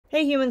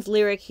Hey humans,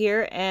 Lyric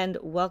here, and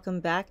welcome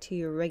back to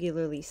your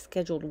regularly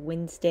scheduled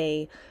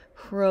Wednesday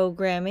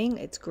programming.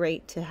 It's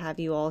great to have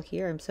you all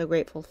here. I'm so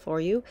grateful for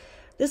you.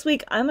 This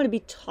week I'm going to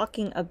be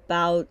talking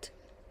about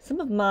some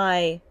of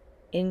my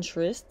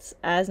interests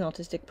as an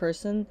autistic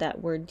person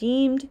that were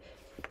deemed,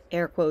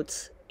 air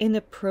quotes,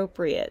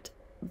 inappropriate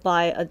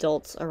by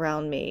adults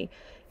around me.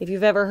 If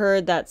you've ever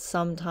heard that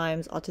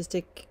sometimes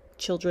autistic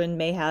children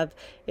may have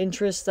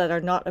interests that are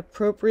not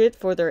appropriate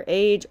for their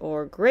age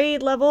or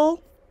grade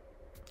level,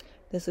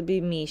 this would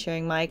be me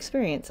sharing my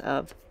experience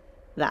of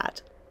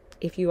that.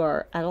 If you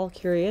are at all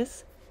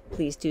curious,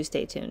 please do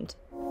stay tuned.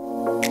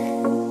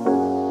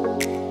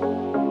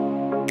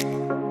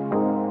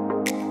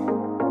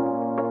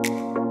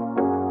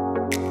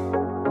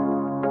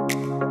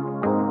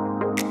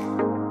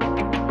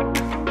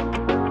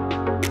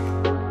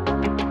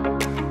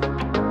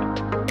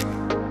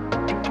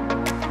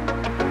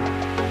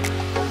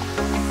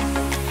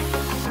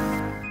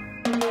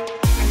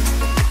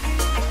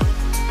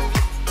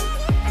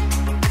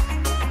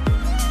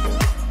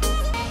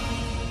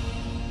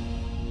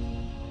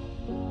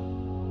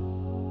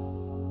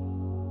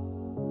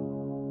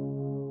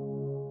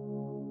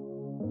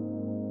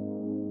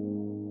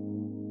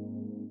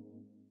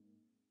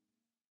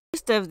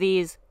 Of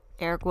these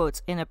air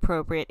quotes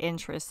inappropriate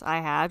interests I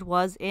had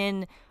was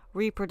in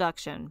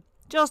reproduction,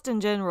 just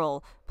in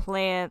general,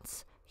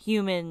 plants,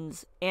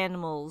 humans,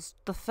 animals,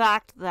 the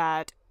fact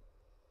that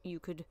you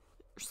could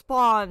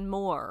spawn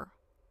more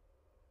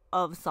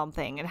of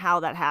something and how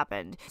that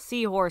happened,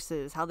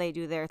 seahorses, how they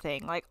do their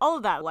thing, like all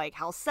of that, like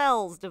how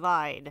cells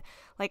divide.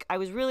 Like I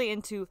was really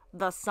into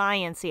the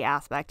sciencey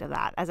aspect of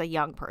that as a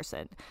young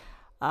person,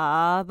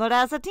 but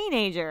as a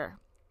teenager,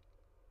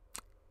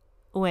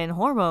 when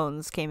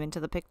hormones came into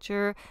the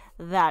picture,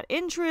 that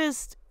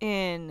interest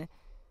in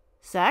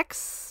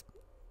sex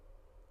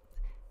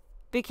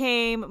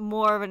became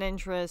more of an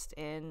interest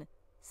in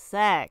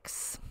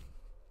sex,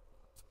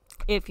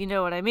 if you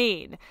know what I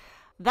mean.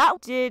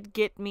 That did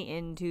get me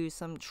into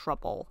some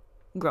trouble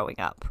growing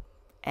up,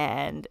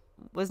 and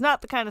was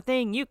not the kind of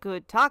thing you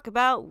could talk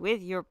about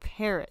with your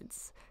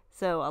parents.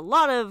 So a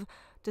lot of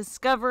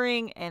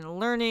discovering and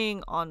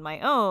learning on my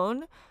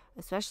own,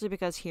 especially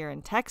because here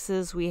in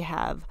Texas we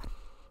have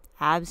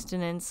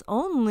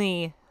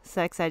abstinence-only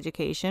sex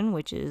education,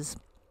 which is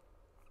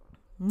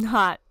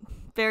not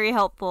very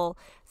helpful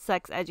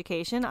sex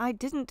education. I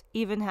didn't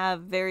even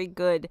have very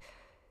good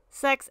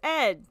sex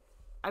ed.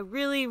 I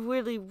really,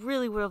 really,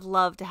 really would have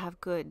loved to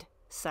have good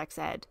sex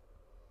ed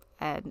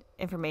and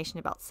information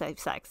about safe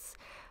sex.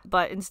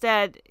 But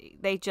instead,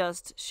 they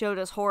just showed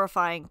us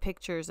horrifying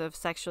pictures of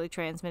sexually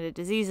transmitted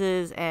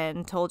diseases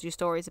and told you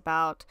stories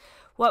about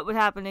what would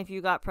happen if you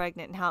got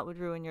pregnant and how it would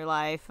ruin your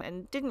life,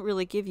 and didn't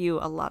really give you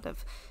a lot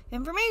of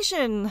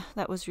information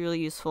that was really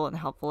useful and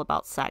helpful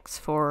about sex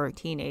for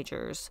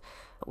teenagers,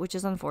 which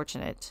is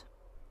unfortunate.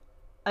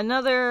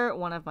 Another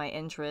one of my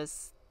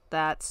interests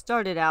that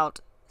started out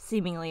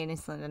seemingly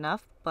innocent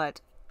enough, but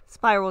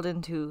spiraled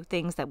into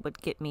things that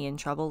would get me in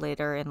trouble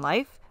later in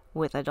life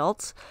with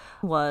adults,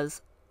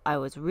 was I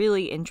was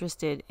really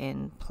interested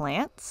in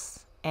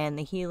plants and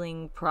the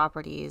healing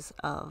properties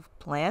of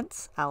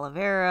plants, aloe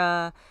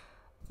vera,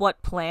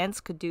 what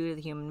plants could do to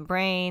the human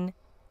brain,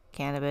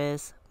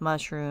 cannabis,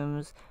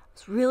 mushrooms. I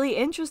was really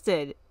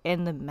interested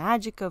in the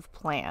magic of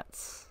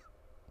plants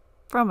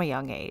from a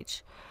young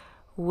age,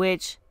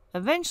 which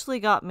eventually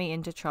got me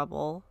into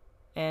trouble.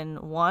 And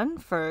one,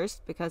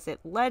 first, because it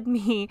led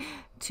me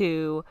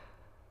to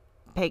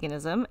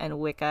paganism and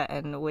Wicca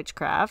and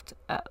witchcraft,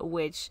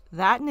 which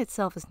that in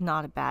itself is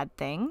not a bad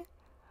thing.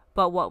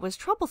 But what was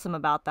troublesome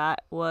about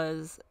that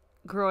was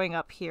growing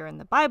up here in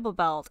the Bible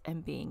Belt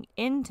and being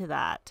into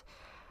that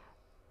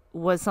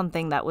was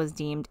something that was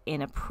deemed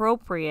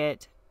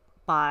inappropriate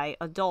by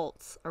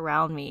adults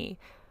around me,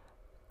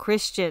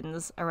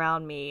 Christians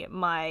around me,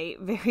 my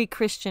very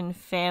Christian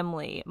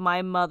family.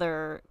 My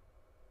mother,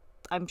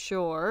 I'm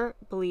sure,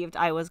 believed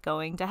I was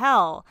going to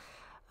hell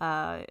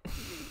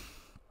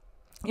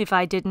if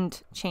I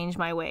didn't change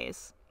my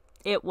ways.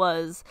 It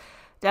was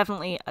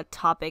definitely a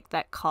topic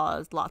that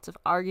caused lots of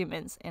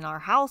arguments in our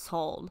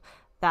household,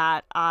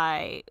 that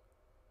I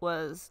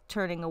was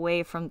turning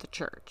away from the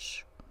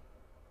church,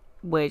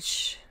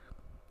 which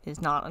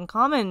is not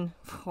uncommon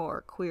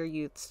for queer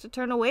youths to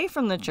turn away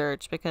from the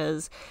church,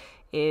 because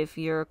if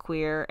you're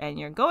queer and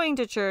you're going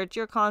to church,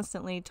 you're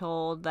constantly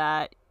told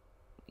that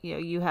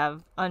you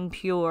have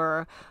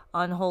impure,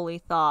 unholy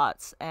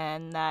thoughts,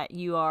 and that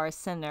you are a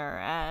sinner,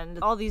 and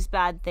all these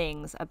bad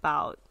things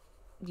about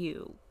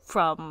you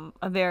from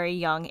a very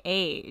young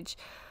age.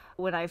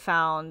 When I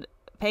found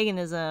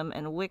paganism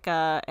and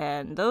Wicca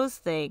and those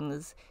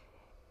things,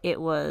 it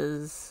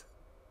was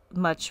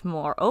much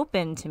more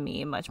open to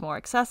me, much more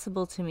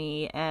accessible to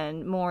me,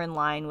 and more in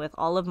line with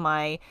all of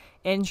my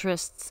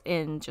interests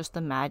in just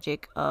the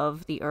magic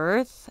of the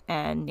earth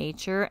and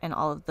nature and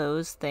all of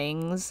those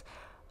things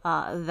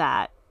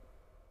that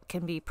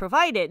can be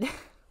provided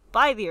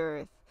by the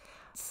earth.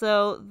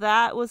 So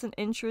that was an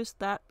interest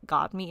that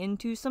got me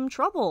into some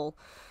trouble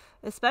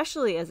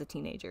especially as a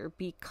teenager,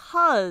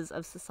 because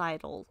of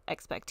societal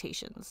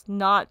expectations,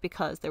 not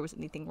because there was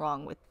anything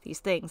wrong with these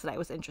things that I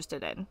was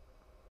interested in.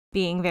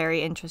 Being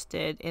very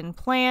interested in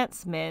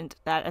plants meant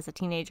that as a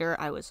teenager,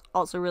 I was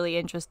also really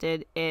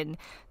interested in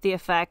the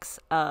effects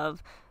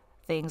of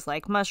things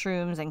like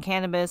mushrooms and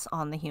cannabis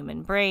on the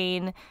human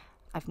brain.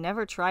 I've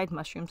never tried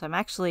mushrooms. I'm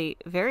actually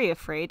very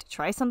afraid to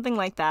try something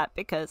like that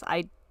because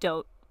I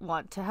don't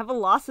want to have a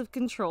loss of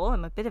control.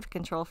 I'm a bit of a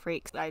control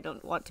freak. I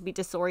don't want to be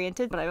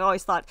disoriented, but I've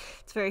always thought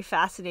it's very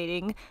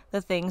fascinating,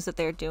 the things that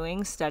they're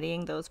doing,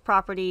 studying those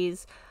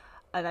properties.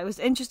 And I was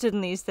interested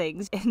in these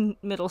things in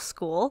middle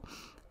school,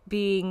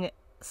 being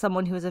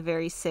someone who was a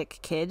very sick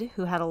kid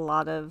who had a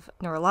lot of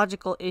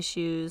neurological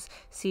issues,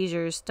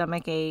 seizures,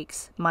 stomach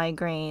aches,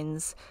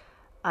 migraines,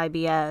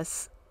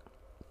 IBS.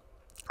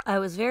 I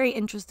was very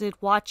interested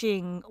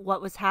watching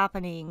what was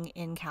happening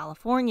in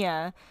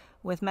California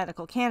with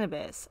medical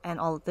cannabis and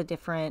all of the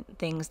different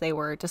things they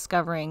were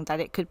discovering that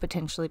it could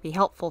potentially be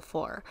helpful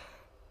for.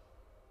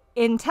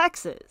 In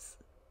Texas,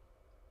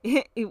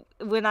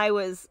 when I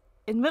was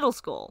in middle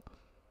school.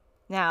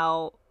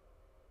 Now,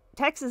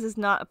 Texas is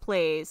not a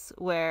place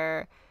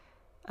where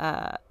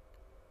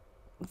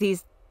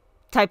these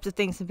types of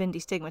things have been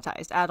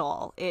destigmatized at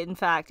all. In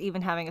fact,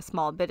 even having a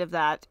small bit of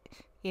that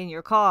in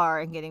your car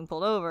and getting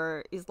pulled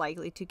over is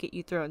likely to get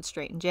you thrown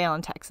straight in jail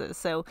in Texas.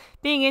 So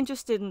being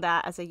interested in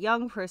that as a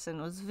young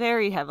person was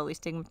very heavily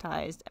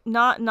stigmatized.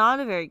 Not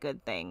a very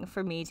good thing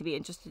for me to be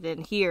interested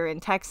in here in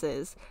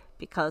Texas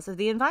because of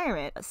the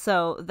environment.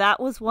 So that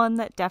was one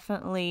that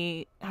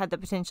definitely had the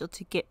potential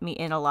to get me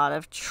in a lot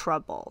of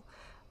trouble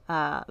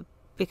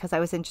because I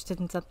was interested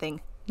in something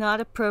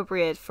not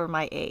appropriate for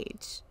my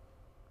age.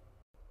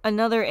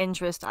 Another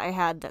interest I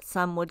had that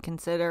some would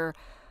consider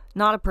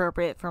not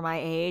appropriate for my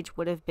age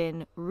would have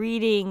been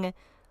reading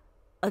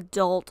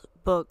adult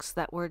books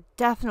that were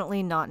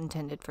definitely not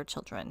intended for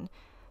children.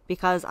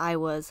 Because I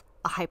was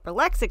a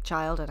hyperlexic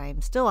child, and I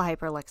am still a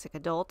hyperlexic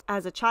adult,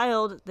 as a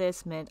child,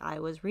 this meant I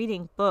was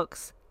reading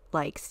books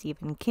like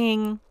Stephen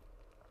King,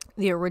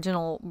 the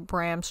original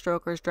Bram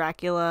Stoker's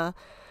Dracula,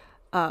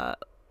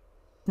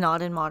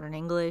 not in modern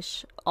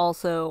English,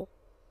 also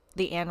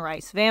the Anne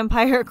Rice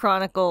Vampire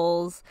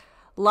Chronicles,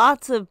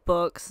 lots of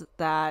books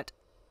that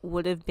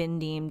would have been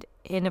deemed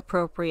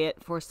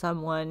inappropriate for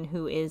someone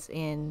who is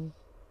in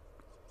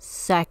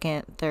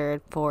 2nd,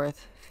 3rd,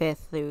 4th,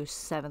 5th through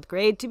 7th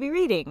grade to be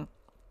reading.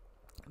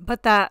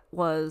 But that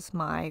was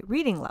my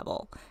reading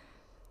level.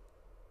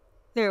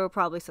 There were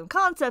probably some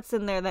concepts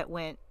in there that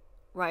went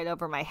right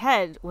over my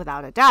head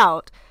without a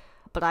doubt,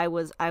 but I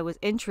was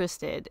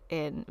interested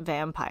in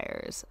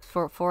vampires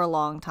for a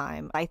long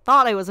time. I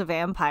thought I was a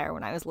vampire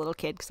when I was a little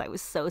kid because I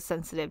was so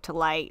sensitive to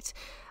light.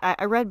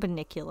 I read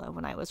Bunnicula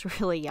when I was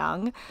really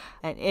young,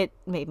 and it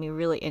made me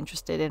really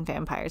interested in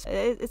vampires.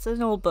 It's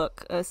an old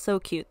book. So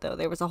cute, though.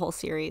 There was a whole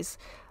series.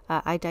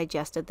 I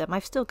digested them.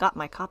 I've still got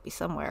my copy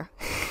somewhere.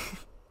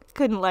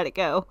 Couldn't let it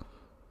go.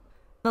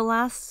 The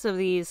last of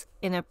these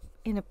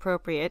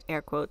inappropriate,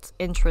 air quotes,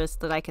 interests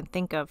that I can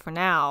think of for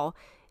now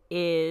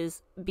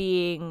is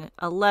being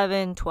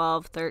 11,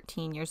 12,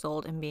 13 years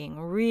old and being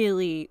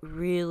really,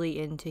 really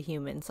into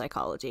human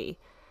psychology.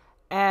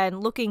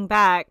 And looking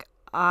back,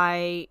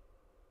 I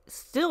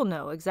still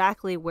know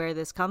exactly where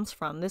this comes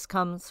from. This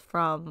comes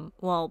from,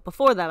 well,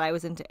 before that I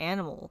was into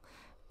animal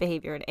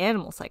behavior and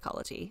animal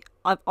psychology.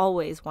 I've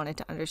always wanted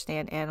to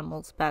understand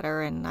animals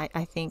better, and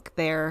I think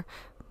they're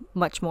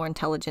much more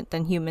intelligent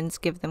than humans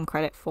give them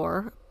credit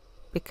for,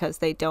 because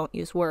they don't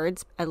use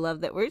words. I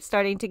love that we're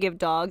starting to give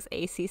dogs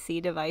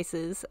ACC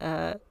devices.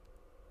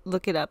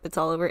 Look it up. It's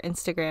all over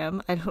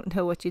Instagram. I don't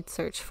know what you'd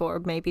search for.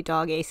 Maybe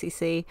dog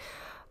ACC.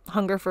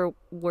 Hunger for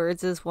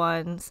Words is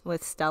one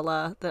with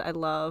Stella that I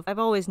love. I've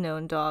always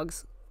known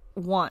dogs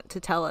want to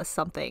tell us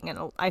something,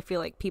 and I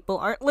feel like people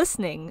aren't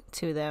listening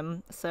to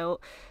them. So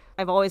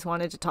I've always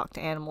wanted to talk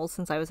to animals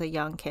since I was a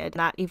young kid.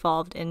 That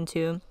evolved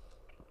into,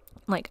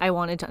 like, I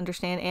wanted to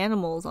understand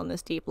animals on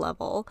this deep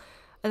level.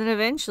 And then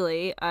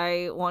eventually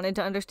I wanted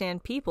to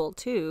understand people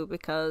too,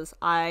 because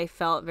I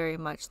felt very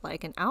much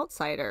like an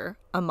outsider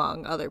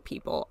among other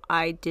people.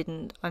 I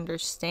didn't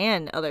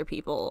understand other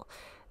people.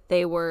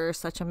 They were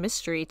such a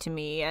mystery to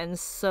me and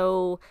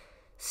so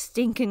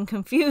stinking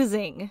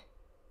confusing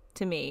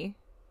to me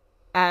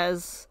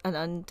as an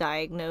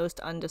undiagnosed,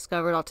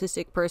 undiscovered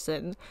autistic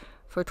person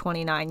for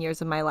 29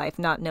 years of my life,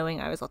 not knowing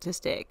I was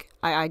autistic.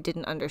 I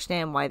didn't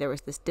understand why there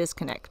was this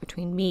disconnect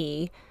between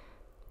me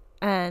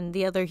and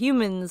the other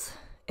humans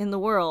in the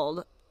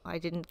world. I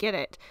didn't get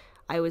it.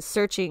 I was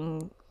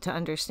searching to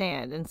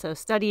understand, and so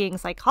studying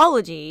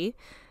psychology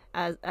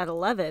at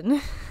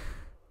 11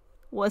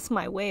 was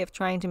my way of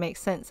trying to make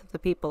sense of the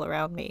people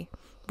around me,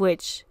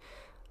 which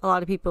a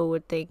lot of people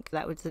would think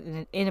that was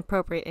an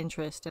inappropriate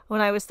interest.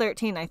 When I was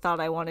 13, I thought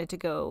I wanted to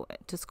go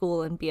to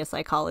school and be a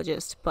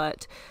psychologist,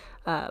 but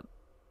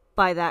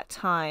by that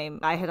time,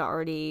 I had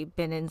already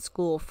been in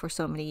school for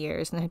so many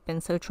years and had been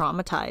so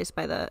traumatized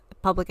by the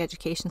public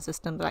education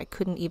system that I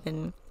couldn't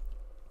even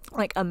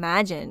like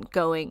imagine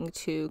going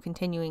to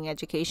continuing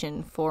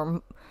education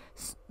for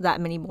that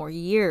many more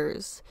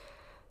years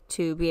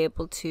to be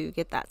able to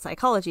get that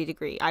psychology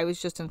degree. I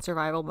was just in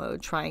survival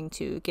mode trying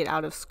to get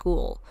out of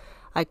school.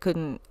 I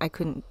couldn't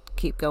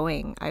keep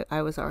going.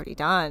 I was already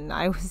done.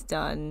 I was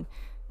done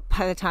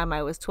by the time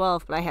I was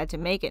 12, but I had to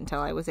make it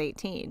until I was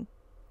 18.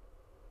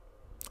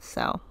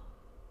 So,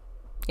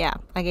 yeah,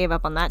 I gave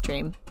up on that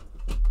dream.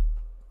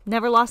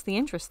 Never lost the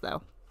interest,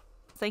 though.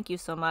 Thank you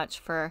so much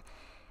for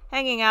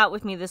hanging out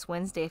with me this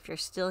Wednesday. If you're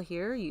still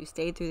here, you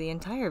stayed through the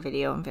entire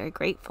video. I'm very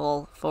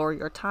grateful for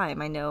your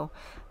time. I know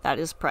that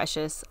is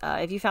precious.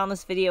 If you found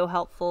this video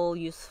helpful,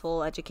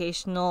 useful,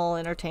 educational,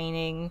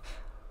 entertaining,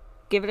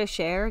 give it a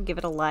share, give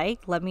it a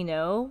like, let me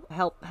know.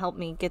 Help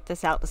me get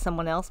this out to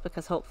someone else,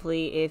 because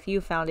hopefully if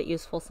you found it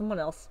useful, someone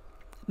else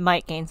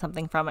might gain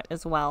something from it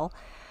as well.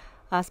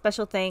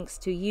 Special thanks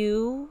to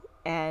you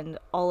and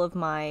all of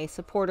my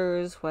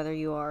supporters, whether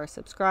you are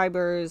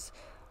subscribers,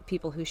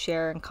 people who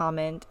share and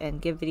comment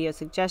and give video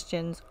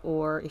suggestions,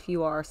 or if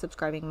you are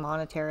subscribing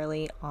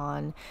monetarily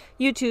on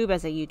YouTube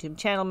as a YouTube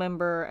channel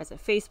member, as a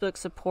Facebook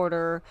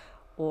supporter,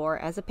 or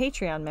as a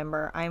Patreon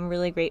member. I'm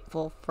really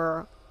grateful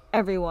for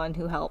everyone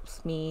who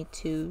helps me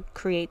to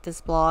create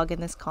this blog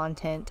and this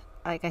content.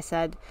 Like I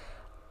said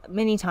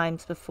many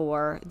times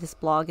before, this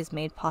blog is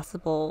made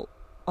possible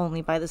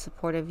only by the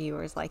support of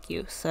viewers like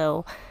you.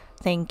 So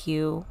thank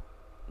you,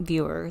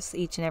 viewers,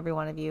 each and every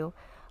one of you.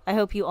 I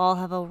hope you all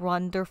have a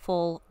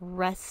wonderful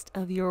rest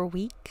of your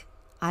week.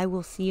 I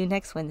will see you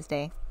next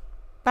Wednesday.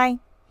 Bye.